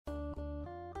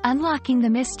Unlocking the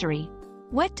mystery.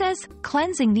 What does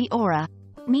cleansing the aura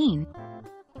mean?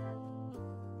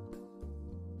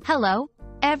 Hello,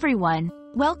 everyone.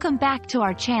 Welcome back to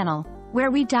our channel, where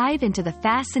we dive into the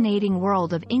fascinating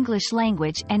world of English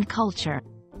language and culture.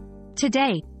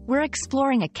 Today, we're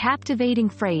exploring a captivating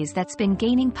phrase that's been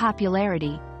gaining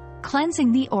popularity: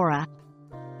 cleansing the aura.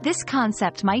 This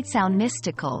concept might sound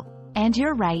mystical, and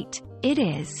you're right, it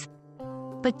is.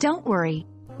 But don't worry,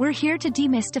 we're here to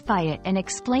demystify it and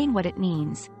explain what it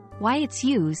means, why it's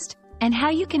used, and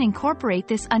how you can incorporate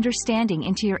this understanding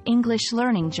into your English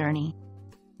learning journey.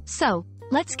 So,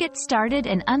 let's get started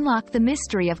and unlock the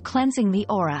mystery of cleansing the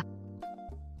aura.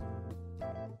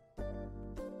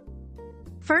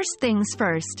 First things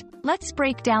first, let's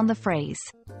break down the phrase.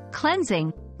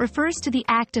 Cleansing refers to the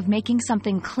act of making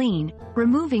something clean,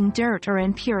 removing dirt or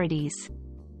impurities.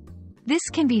 This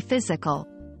can be physical,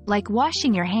 like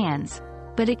washing your hands,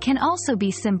 but it can also be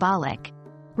symbolic,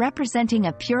 representing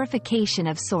a purification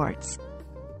of sorts.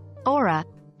 Aura,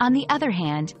 on the other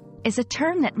hand, is a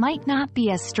term that might not be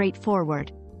as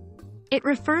straightforward. It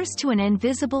refers to an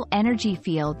invisible energy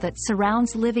field that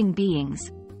surrounds living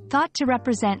beings, thought to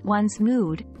represent one's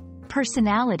mood,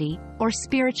 personality, or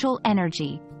spiritual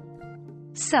energy.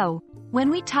 So, when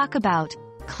we talk about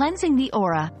cleansing the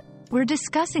aura, we're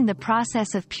discussing the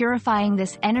process of purifying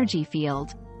this energy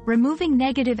field, removing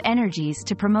negative energies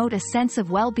to promote a sense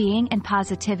of well-being and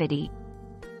positivity.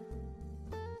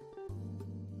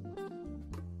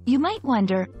 You might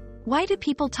wonder, why do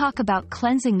people talk about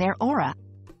cleansing their aura?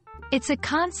 It's a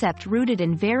concept rooted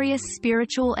in various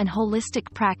spiritual and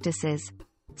holistic practices,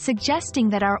 suggesting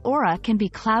that our aura can be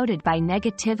clouded by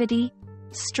negativity,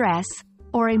 stress,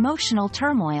 or emotional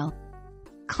turmoil.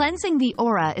 Cleansing the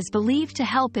aura is believed to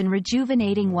help in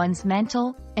rejuvenating one's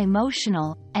mental,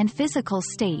 emotional, and physical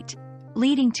state,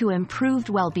 leading to improved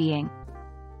well-being.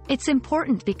 It's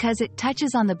important because it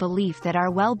touches on the belief that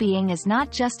our well-being is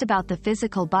not just about the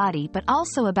physical body but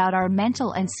also about our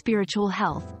mental and spiritual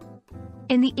health.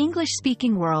 In the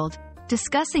English-speaking world,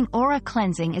 discussing aura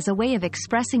cleansing is a way of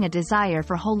expressing a desire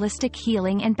for holistic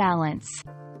healing and balance.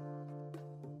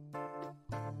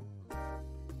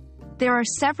 There are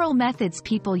several methods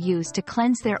people use to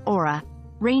cleanse their aura,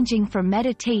 ranging from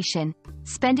meditation,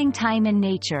 spending time in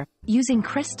nature, using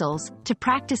crystals, to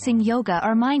practicing yoga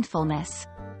or mindfulness.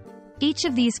 Each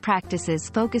of these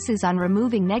practices focuses on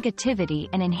removing negativity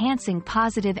and enhancing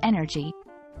positive energy.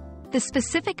 The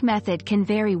specific method can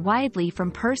vary widely from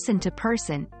person to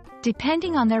person,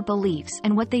 depending on their beliefs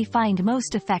and what they find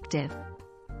most effective.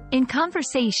 In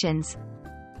conversations,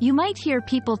 you might hear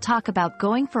people talk about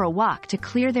going for a walk to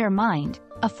clear their mind,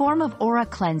 a form of aura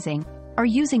cleansing, or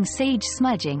using sage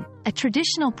smudging, a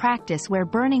traditional practice where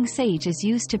burning sage is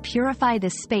used to purify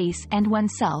the space and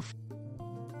oneself.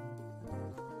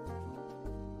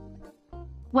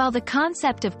 While the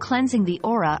concept of cleansing the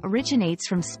aura originates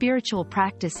from spiritual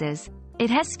practices,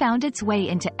 it has found its way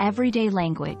into everyday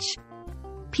language.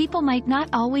 People might not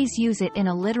always use it in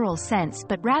a literal sense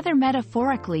but rather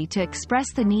metaphorically to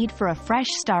express the need for a fresh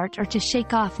start or to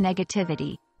shake off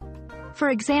negativity. For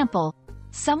example,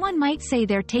 someone might say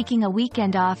they're taking a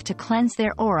weekend off to cleanse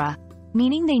their aura,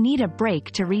 meaning they need a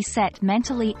break to reset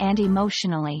mentally and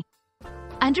emotionally.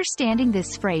 Understanding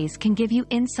this phrase can give you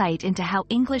insight into how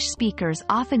English speakers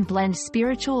often blend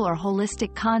spiritual or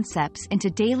holistic concepts into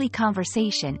daily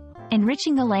conversation,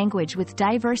 enriching the language with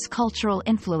diverse cultural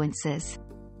influences.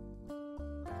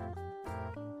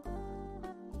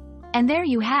 And there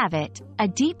you have it, a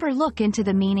deeper look into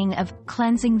the meaning of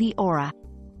cleansing the aura.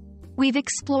 We've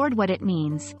explored what it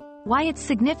means, why it's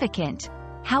significant,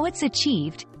 how it's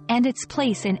achieved, and its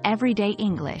place in everyday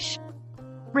English.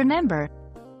 Remember,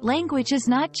 language is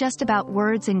not just about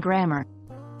words and grammar.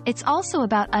 It's also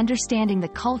about understanding the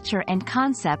culture and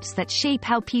concepts that shape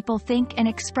how people think and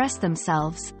express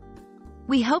themselves.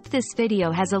 We hope this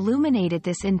video has illuminated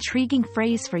this intriguing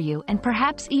phrase for you and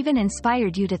perhaps even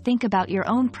inspired you to think about your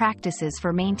own practices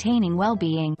for maintaining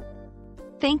well-being.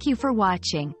 Thank you for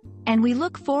watching, and we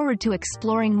look forward to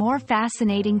exploring more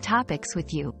fascinating topics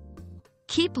with you.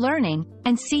 Keep learning,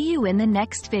 and see you in the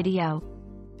next video.